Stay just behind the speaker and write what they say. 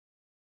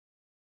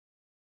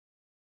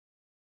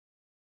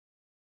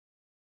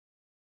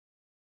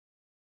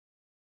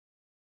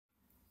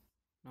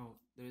Now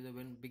there is a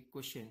one big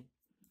question: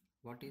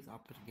 what is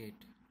after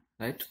gate,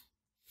 right?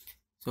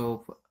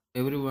 So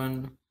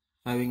everyone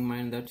having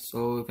mind that,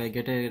 so if I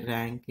get a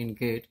rank in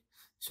gate,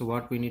 so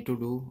what we need to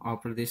do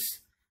after this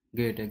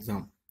gate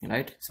exam,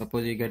 right?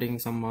 Suppose you're getting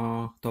some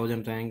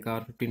 1000 rank or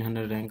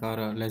 1500 rank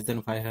or less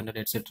than 500,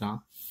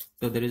 etc.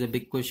 So there is a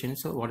big question.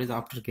 So what is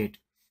after gate?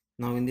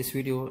 Now in this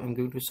video I'm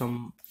giving you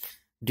some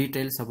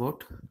details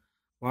about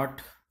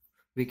what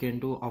we can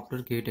do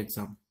after gate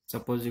exam.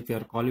 Suppose if you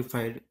are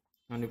qualified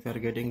and if you are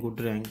getting good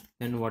rank,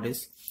 then what is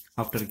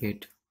after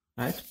gate,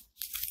 right?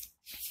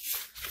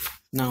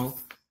 Now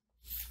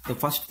the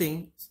first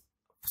thing,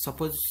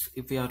 suppose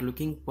if we are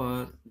looking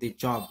for the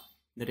job,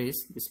 that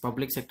is this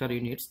public sector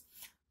units,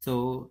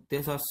 so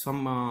there are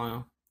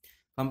some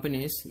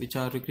companies which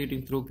are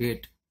recruiting through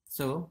gate.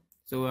 So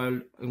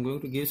I'm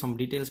going to give some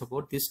details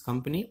about this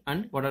company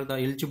and what are the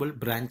eligible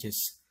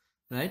branches,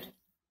 right?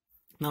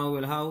 Now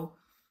we'll have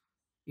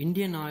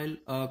Indian Oil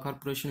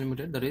Corporation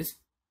Limited, that is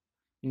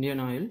Indian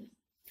Oil.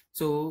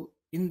 So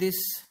in this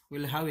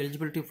we'll have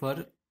eligibility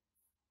for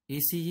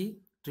ECE,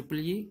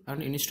 EEE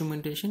and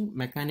instrumentation,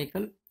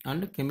 mechanical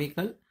and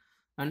chemical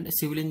and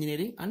civil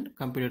engineering and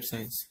computer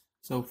science.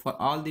 So for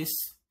all these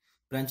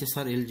branches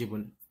are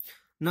eligible.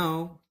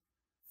 Now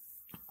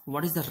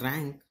what is the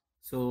rank?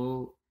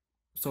 So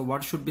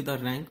what should be the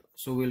rank?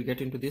 So we'll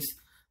get into this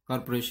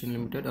Corporation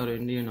Limited or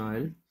Indian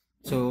Oil.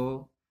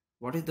 So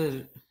what is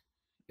the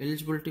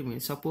eligibility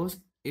means? Suppose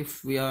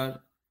if we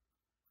are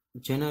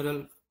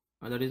general,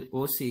 that is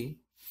OC,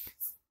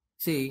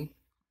 see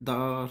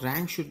the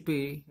rank should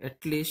be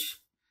at least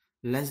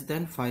less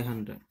than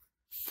 500,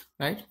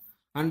 right?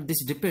 And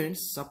this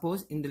depends.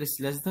 Suppose in this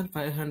less than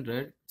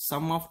 500,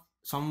 some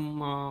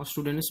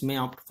students may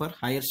opt for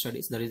higher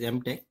studies, that is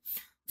M.TECH.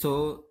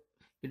 So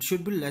it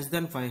should be less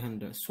than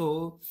 500.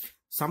 So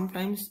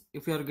sometimes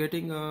if you are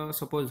getting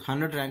suppose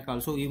 100 rank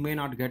also, you may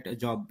not get a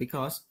job,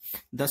 because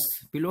thus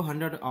below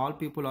 100 all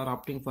people are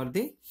opting for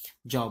the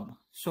job.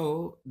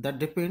 So that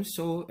depends.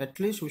 So at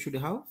least we should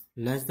have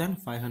less than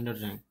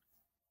 500 rank.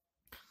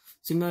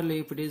 Similarly,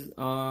 if it is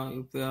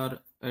if we are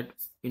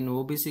in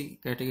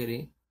OBC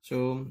category,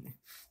 so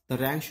the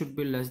rank should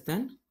be less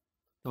than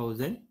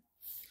 1000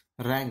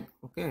 rank,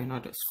 okay,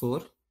 not a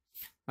score.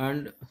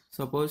 And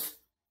suppose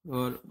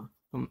or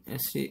from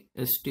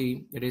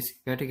ST it is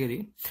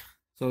category,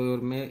 so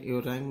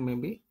your rank may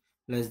be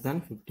less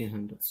than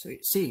 1500. So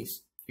see,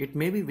 it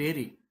may be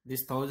vary.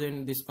 This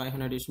 1000, this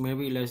 500 is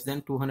maybe less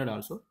than 200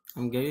 also.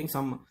 I'm giving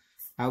some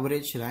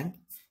average rank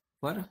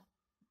for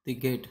the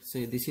gate. So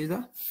this is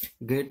the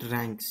gate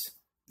ranks,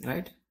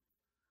 right?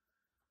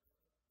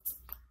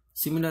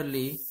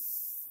 Similarly,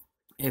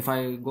 if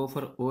I go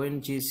for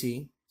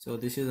ONGC, so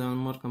this is one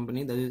more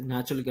company, that is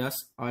Natural Gas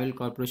Oil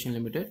Corporation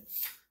Limited.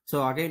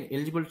 So again,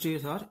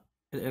 eligibilities are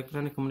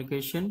electronic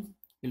communication,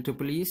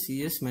 EEE,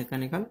 CS,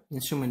 mechanical,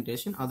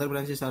 instrumentation. Other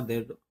branches are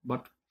there,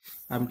 but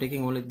I'm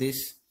taking only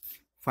these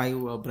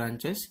 5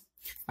 branches.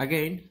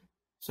 Again,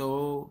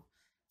 so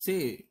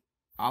see,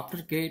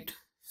 after gate,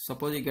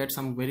 suppose you get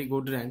some very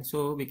good rank,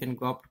 so we can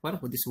go up for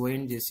this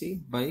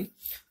ONGC by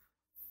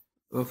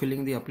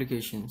filling the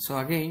application. So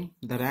again,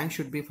 the rank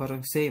should be for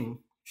same,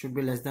 should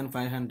be less than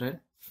 500,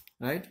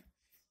 right?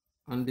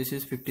 And this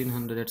is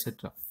 1500,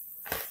 etc.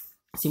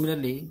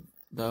 Similarly,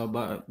 the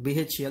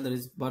BHEL, that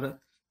is Bharat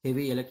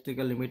Heavy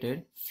Electrical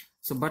Limited.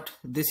 So but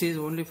this is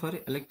only for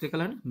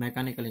electrical and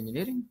mechanical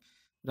engineering,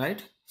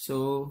 right?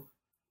 So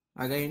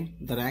again,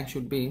 the rank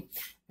should be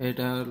at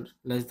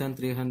less than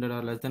 300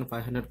 or less than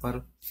 500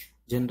 for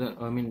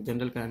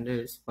general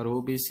candidates. For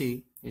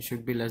OBC it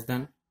should be less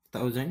than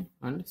 1000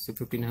 and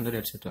 1500,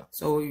 etc.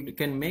 So you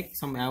can make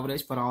some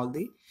average for all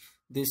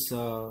this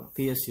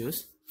PSUs.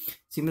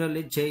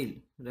 Similarly, jail,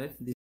 right?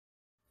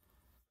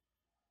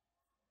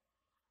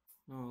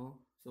 Now,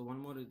 so one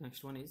more,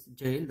 next one is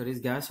jail, that is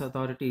Gas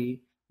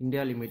Authority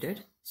India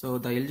Limited. So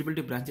the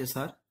eligibility branches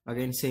are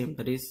again same,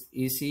 that is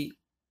EC,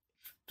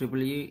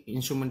 EEE,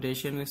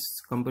 instrumentation,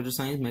 computer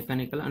science,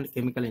 mechanical and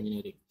chemical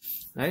engineering,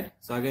 right?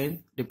 So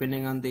again,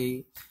 depending on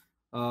the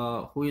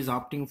who is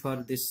opting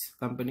for this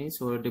company,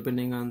 so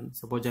depending on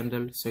suppose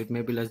general, so it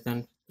may be less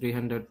than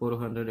 300,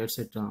 400,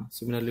 etc.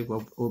 Similarly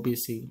for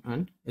OBC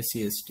and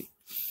SC/ST.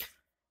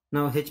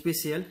 Now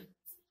HPCL,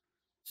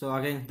 so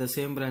again the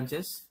same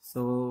branches,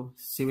 so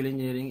civil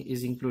engineering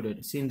is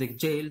included. See, in the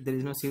jail there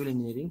is no civil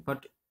engineering,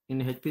 but in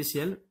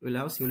HPCL we'll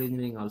have civil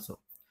engineering also.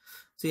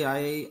 See,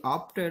 I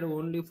opted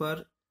only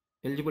for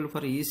eligible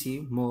for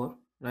EC more,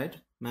 right,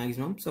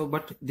 maximum. So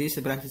but these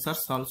branches are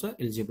also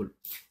eligible,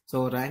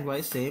 so rank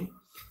wise same.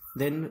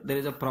 Then there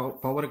is a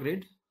power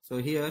grid. So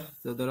here,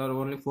 so there are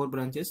only 4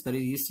 branches, that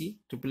is EC,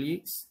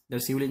 EEE, the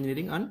civil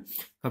engineering and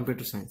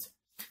computer science.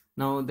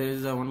 Now there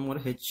is one more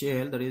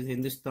HAL, that is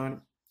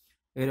Hindustan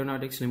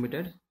Aeronautics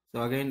Limited.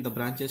 So again the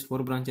branches, 4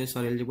 branches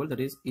are eligible, that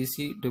is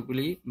EC,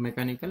 EEE,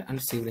 mechanical and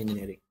civil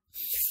engineering.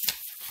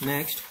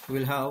 Next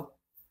we'll have,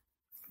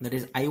 that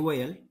is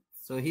IOL.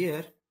 So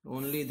here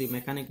only the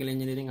mechanical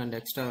engineering and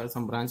extra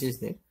some branches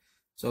there.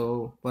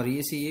 So for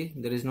ECE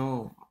there is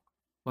no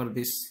for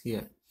this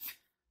here.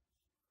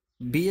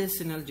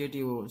 BSNL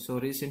GTO. So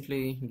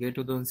recently, GATE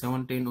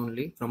 2017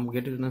 only, from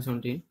GATE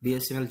 2017,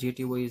 BSNL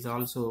GTO is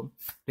also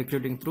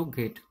recruiting through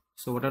GATE.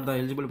 So what are the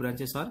eligible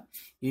branches are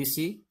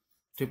EC,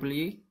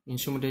 EEE,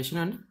 Instrumentation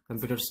and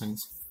Computer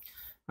Science.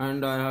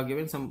 And I have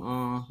given some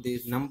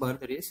the number,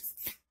 that is,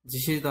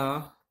 this is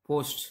the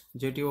post,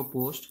 GTO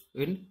post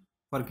in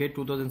for GATE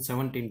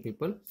 2017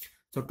 people.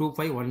 So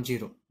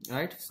 2510,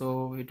 right?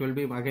 So it will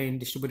be again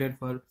distributed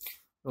for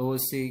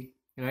OC,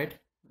 right?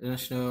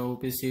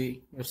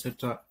 OPC,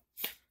 etc.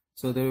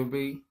 So there will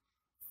be,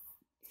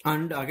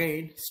 and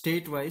again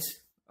state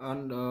wise,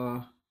 and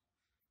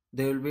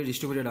they will be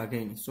distributed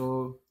again.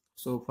 So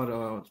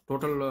for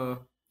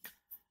total,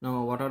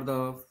 now what are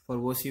the for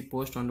OC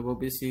post and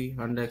OBC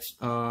and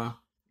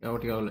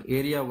what you call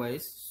area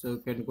wise. So you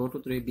can go to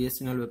the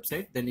BSNL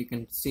website, then you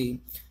can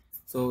see.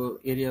 So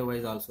area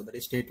wise also, that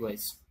is state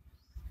wise,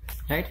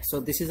 right? So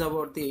this is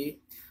about the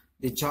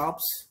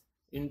jobs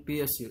in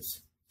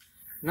PSUs.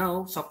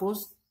 Now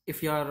suppose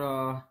if you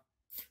are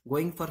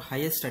going for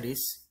higher studies,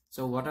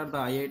 so what are the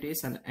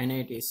IITs and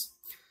NITs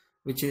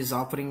which is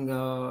offering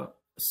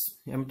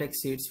M.TECH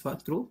seats for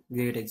through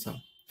GATE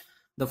exam?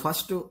 The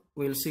first two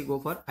we'll see go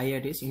for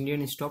IITs,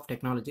 Indian Institute of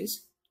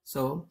Technologies.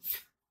 So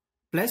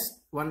plus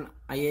one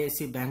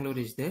IISc Bangalore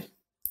is there,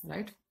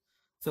 right?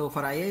 So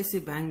for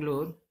IISc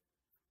Bangalore,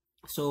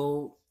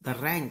 so the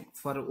rank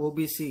for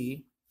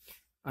OBC,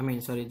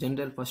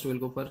 general, first we'll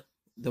go for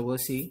the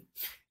OC.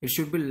 It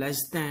should be less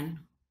than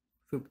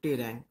 50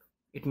 rank.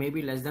 It may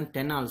be less than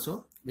 10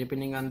 also,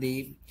 depending on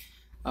the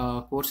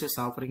courses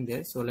offering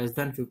there. So less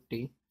than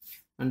 50.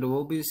 And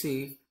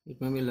OBC, it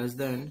may be less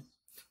than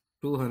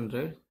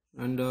 200.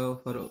 And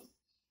for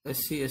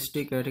SC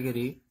ST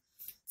category,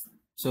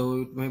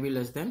 so it may be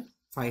less than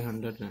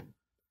 500 rank,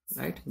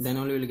 right? Then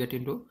only we'll get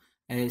into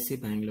IISc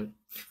Bangalore.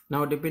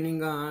 Now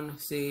depending on,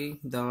 say,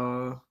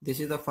 this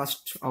is the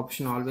first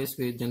option always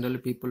with generally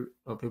people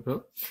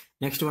prefer.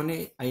 Next one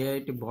is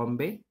IIT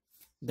Bombay,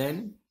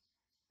 then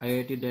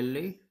IIT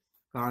Delhi,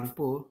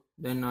 Kanpur,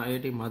 then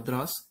IIT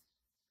Madras,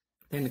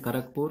 then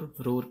Kharagpur,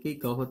 Roorkee,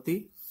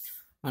 Guwahati,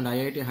 and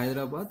IIT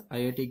Hyderabad,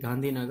 IIT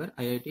Gandhinagar,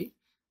 IIT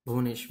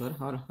Bhubaneswar,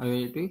 or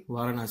IIT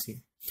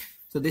Varanasi.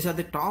 So these are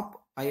the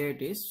top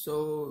IITs.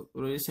 So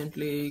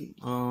recently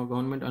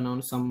government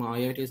announced some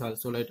IITs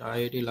also, like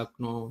IIT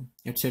Lucknow,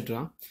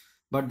 etc.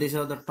 But these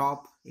are the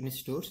top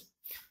institutes.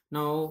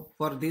 Now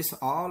for this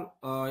all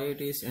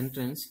IITs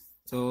entrance,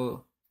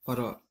 so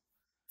for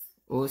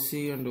OC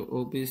and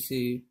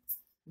OBC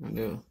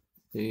and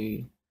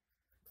the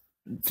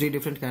three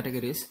different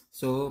categories.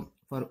 So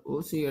for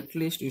OC, at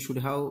least you should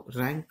have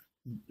rank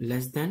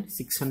less than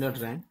 600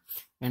 rank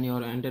when you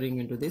are entering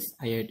into this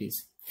IITs.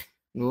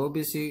 In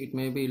OBC, it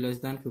may be less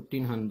than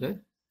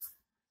 1500.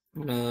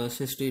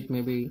 SST, it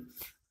may be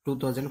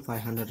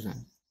 2500 rank,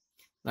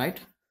 right?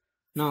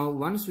 Now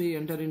once we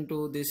enter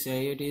into this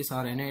IITs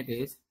or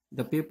NITs,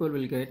 the people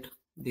will get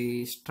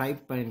the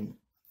stipend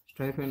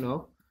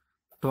of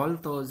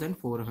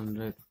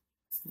 12,400,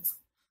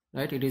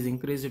 right? It is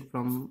increased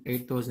from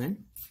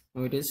 8,000,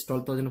 now it is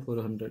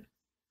 12,400,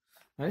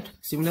 right?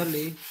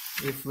 Similarly,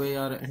 if we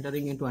are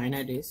entering into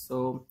NITs,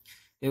 so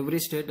every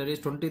state, that is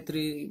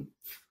 23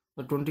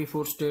 or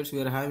 24 states,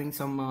 we are having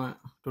some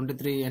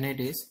 23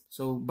 NITs.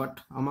 So but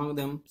among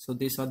them, so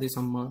these are the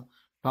some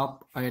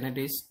top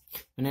NITs: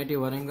 NIT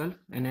Warangal,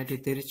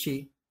 NIT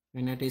Tiruchi,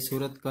 NIT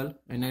Surathkal,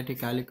 NIT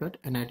Calicut,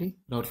 NIT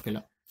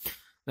Rourkela,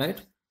 right?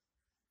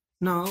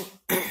 Now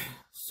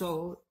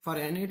so for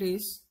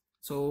NITs,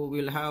 so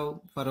we'll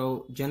have for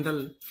a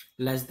general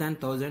less than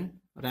 1000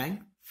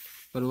 rank,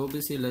 for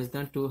OBC less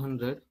than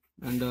 200,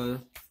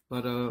 and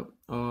for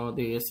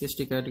the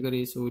SST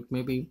category, so it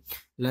may be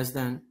less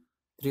than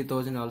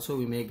 3000 also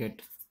we may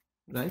get,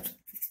 right?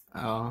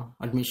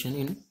 Admission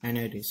in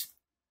NITs.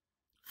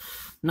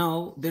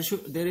 Now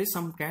there is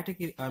some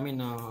category,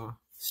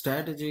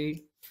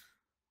 strategy,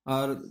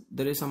 or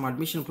there is some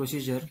admission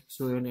procedure.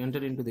 So you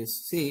enter into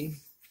this. See,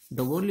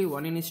 the only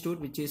one institute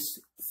which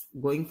is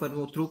going for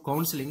through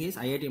counseling is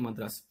IIT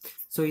Madras.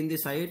 So in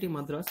this IIT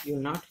Madras, you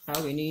will not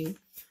have any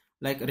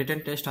like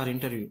written test or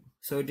interview.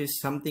 So it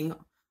is something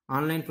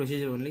online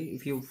procedure only.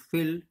 If you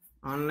fill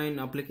online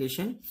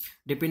application,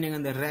 depending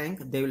on the rank,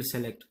 they will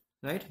select,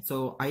 right?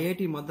 So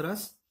IIT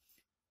Madras,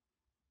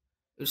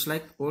 it's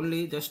like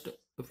only just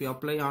if you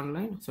apply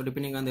online, so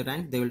depending on the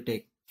rank, they will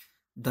take.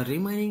 The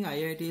remaining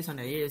IITs and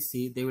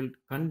IISc, they will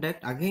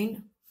conduct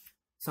again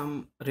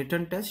some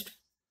written test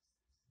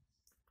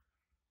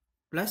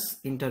plus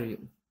interview,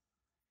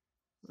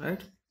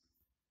 right?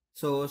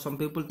 So some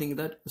people think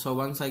that, so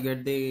once I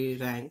get the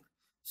rank,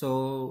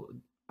 so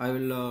I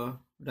will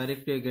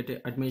directly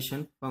get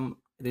admission from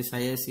this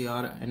IISc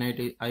or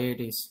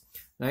IITs,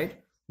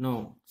 right?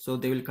 No, so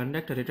they will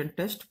conduct a written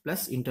test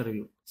plus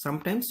interview,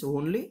 sometimes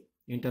only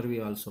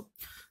interview also.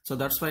 So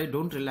that's why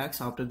don't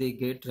relax after the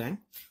GATE rank.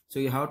 So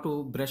you have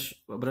to brush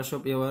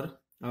up your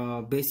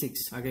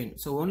basics again.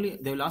 So only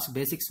they will ask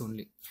basics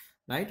only,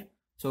 right?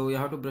 So you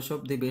have to brush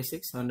up the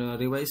basics and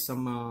revise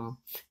some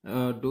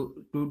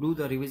do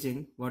the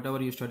revision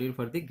whatever you studied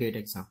for the GATE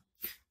exam,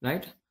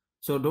 right?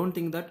 So don't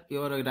think that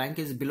your rank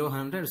is below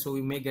 100, so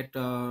you may get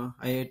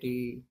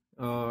IIT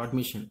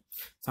admission.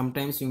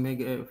 Sometimes you may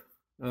get,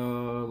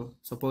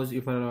 suppose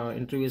if an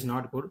interview is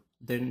not good,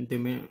 then they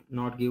may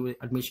not give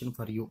admission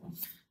for you,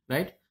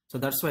 right? So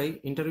that's why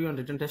interview and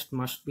written test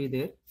must be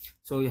there.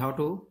 So you have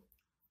to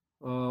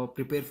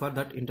prepare for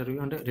that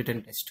interview and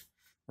written test,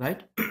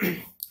 right?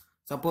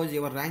 Suppose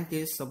your rank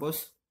is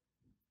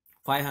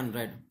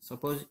 500.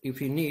 Suppose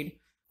if you need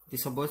the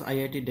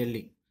IIT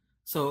Delhi,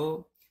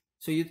 so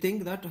you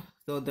think that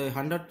the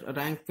 100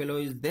 rank fellow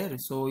is there,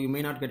 so you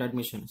may not get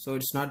admission. So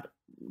it's not,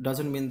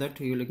 doesn't mean that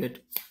you will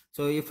get.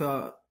 So if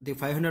the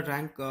 500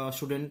 rank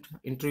student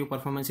interview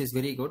performance is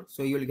very good,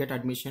 so you will get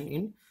admission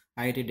in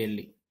IIT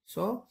Delhi.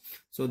 So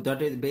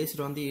that is based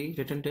on the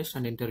written test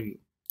and interview,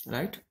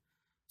 right?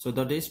 So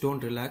that is,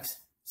 don't relax.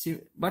 See,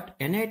 but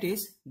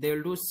NITs, they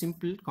will do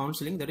simple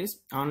counseling, that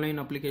is online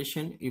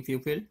application. If you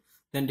fail,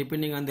 then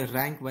depending on the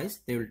rank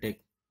wise they will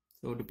take.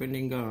 So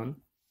depending on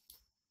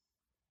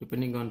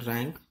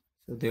rank,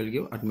 so they will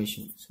give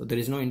admission. So there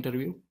is no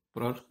interview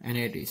for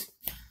NITs,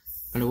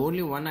 and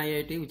only one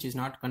IIT which is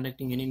not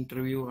conducting any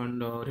interview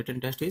and written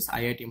test is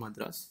IIT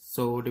Madras.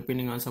 So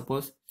depending on,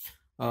 suppose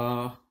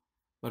for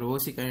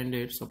OC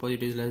candidate, suppose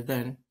it is less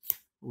than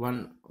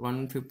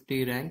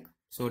 150 rank,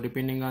 so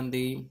depending on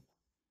the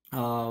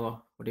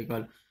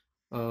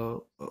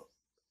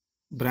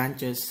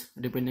branches,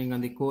 depending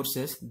on the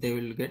courses, they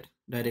will get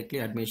directly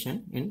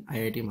admission in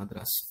IIT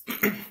Madras.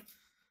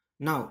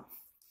 Now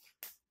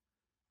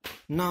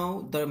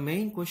the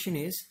main question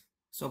is,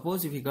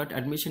 suppose if you got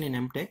admission in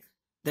M.TECH,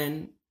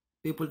 then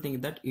people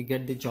think that you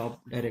get the job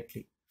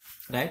directly,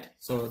 right?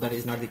 So that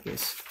is not the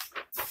case,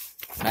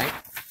 right?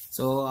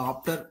 So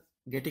after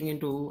getting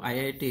into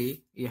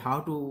IIT, you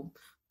have to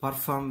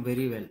perform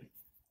very well,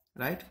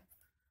 right?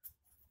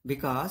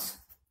 Because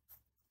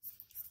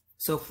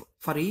so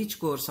for each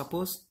course,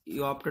 suppose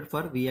you opted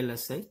for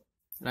VLSI,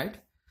 right?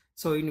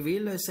 So in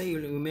VLSI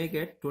you may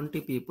get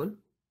 20 people,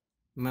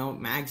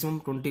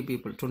 maximum 20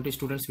 people, 20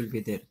 students will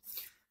be there.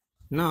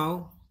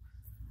 Now,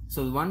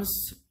 so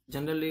once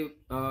generally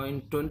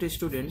in 20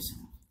 students,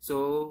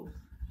 so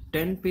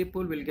 10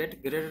 people will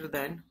get greater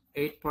than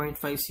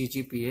 8.5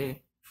 CGPA,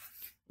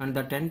 and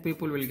the 10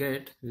 people will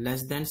get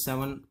less than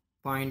 7.5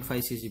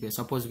 CGPA,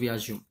 suppose we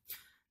assume.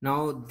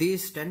 Now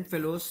these 10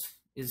 fellows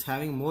is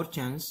having more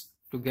chance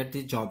to get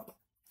the job,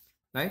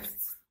 right?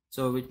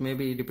 So which may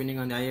be, depending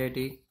on the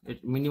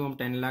IIT, minimum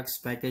 10 lakhs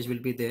package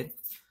will be there.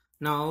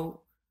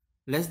 Now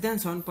less than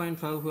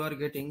 7.5 who are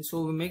getting,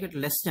 so we may get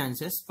less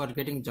chances for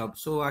getting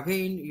jobs. So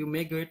again you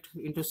may get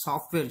into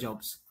software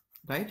jobs,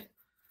 right?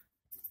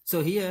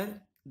 So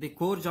here the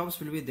core jobs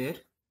will be there,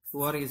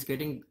 who are is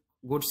getting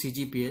good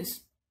CGPAs,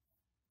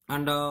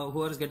 and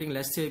who are getting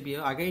less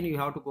CGPA, again you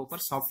have to go for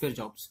software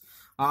jobs,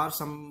 or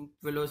some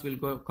fellows will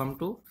come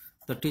to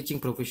the teaching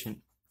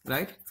profession,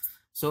 right?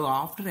 So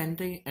after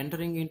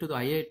entering into the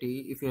IIT,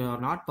 if you are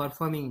not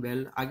performing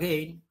well,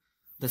 again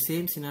the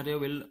same scenario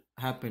will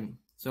happen.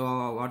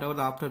 So whatever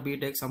the after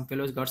B.TECH, some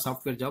fellows got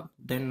software job,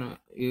 then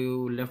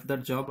you left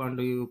that job and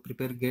you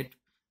prepare GATE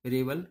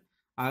very well,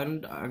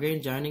 and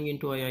again joining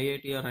into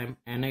IIT or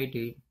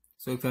NIT.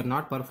 So if you are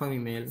not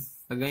performing well,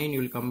 again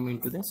you will come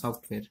into the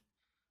software,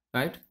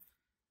 right?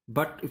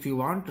 But if you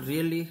want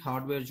really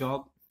hardware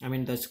job, I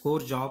mean the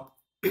core job,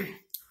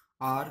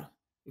 or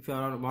if you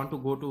want to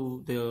go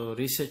to the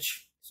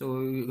research,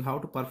 so you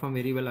have to perform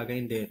very well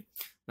again there,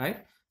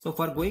 right? So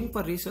for going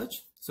for research,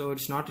 so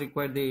it's not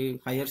required the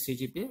higher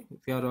CGPA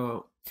if you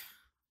are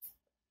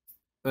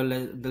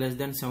less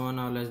than 7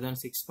 or less than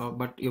 6,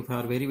 but if you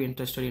are very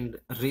interested in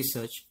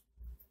research,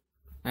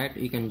 right,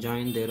 you can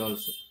join there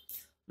also,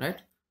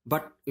 right?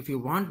 But if you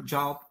want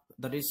job,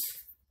 that is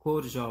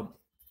core job,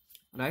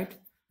 right,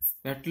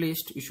 at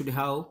least you should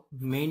have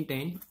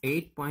maintained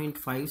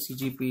 8.5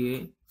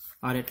 CGPA,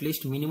 or at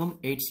least minimum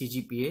 8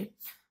 CGPA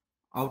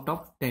out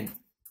of 10,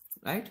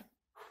 right?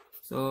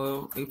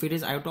 So if it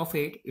is out of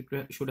 8, it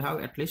should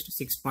have at least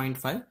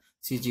 6.5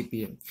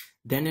 CGPA.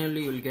 Then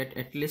only you will get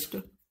at least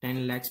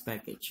 10 lakhs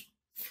package.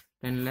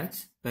 10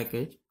 lakhs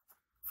package,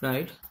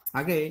 right?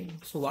 Again,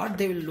 so what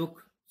they will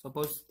look,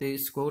 suppose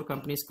these core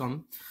companies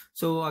come,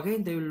 so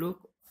again they will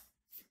look,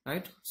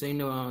 right? So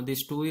in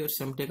these 2 years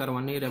M.TECH or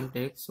 1 year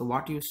M.TECH, so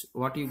what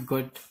you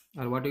get,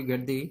 or what you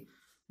get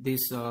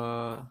this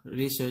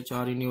research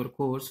or in your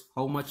course,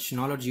 how much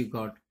knowledge you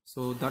got,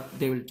 so that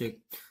they will check.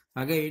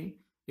 Again,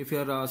 if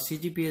your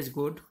CGPA is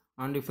good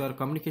and if your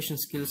communication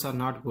skills are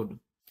not good,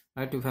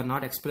 right, if you are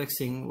not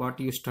expressing what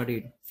you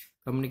studied,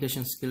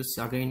 communication skills,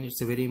 again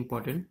it's very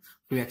important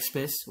to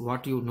express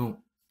what you know,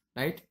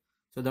 right?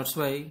 So that's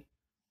why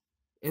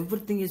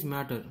everything is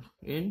matter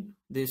in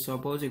this.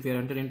 Suppose if you are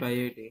entering into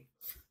IIT,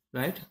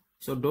 right,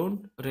 so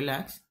don't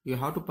relax, you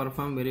have to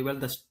perform very well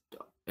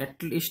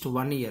at least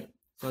 1 year.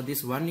 So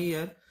this 1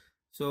 year,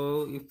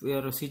 so if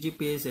your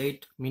CGPA is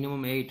 8,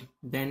 minimum 8,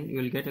 then you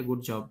will get a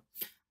good job,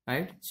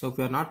 right? So if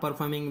you are not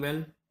performing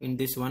well in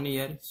this 1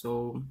 year,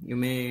 so you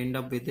may end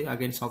up with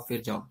again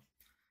software job,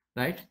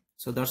 right?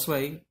 So that's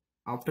why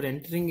after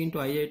entering into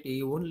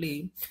IIT,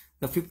 only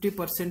the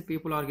 50%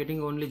 people are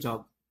getting only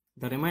job.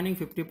 The remaining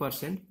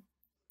 50%,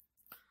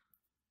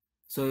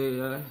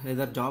 so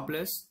either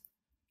jobless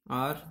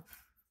or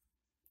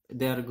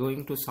they are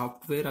going to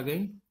software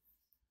again,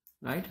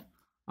 right?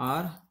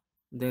 Or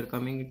they're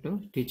coming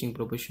into teaching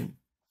profession,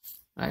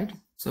 right?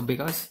 So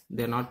because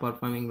they're not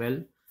performing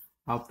well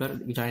after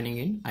joining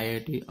in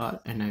IIT or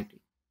NIT.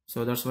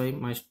 So that's why,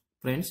 my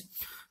friends,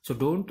 so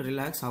don't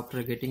relax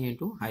after getting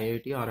into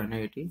IIT or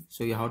NIT.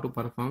 So you have to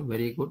perform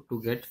very good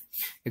to get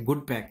a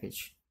good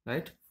package,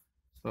 right?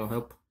 So I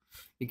hope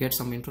you get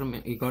some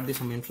information, you got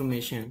some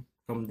information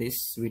from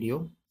this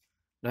video,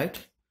 right?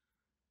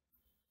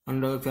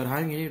 And if you're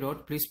having any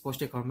doubt, please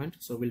post a comment,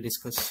 so we'll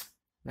discuss,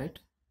 right?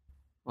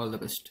 All the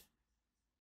best.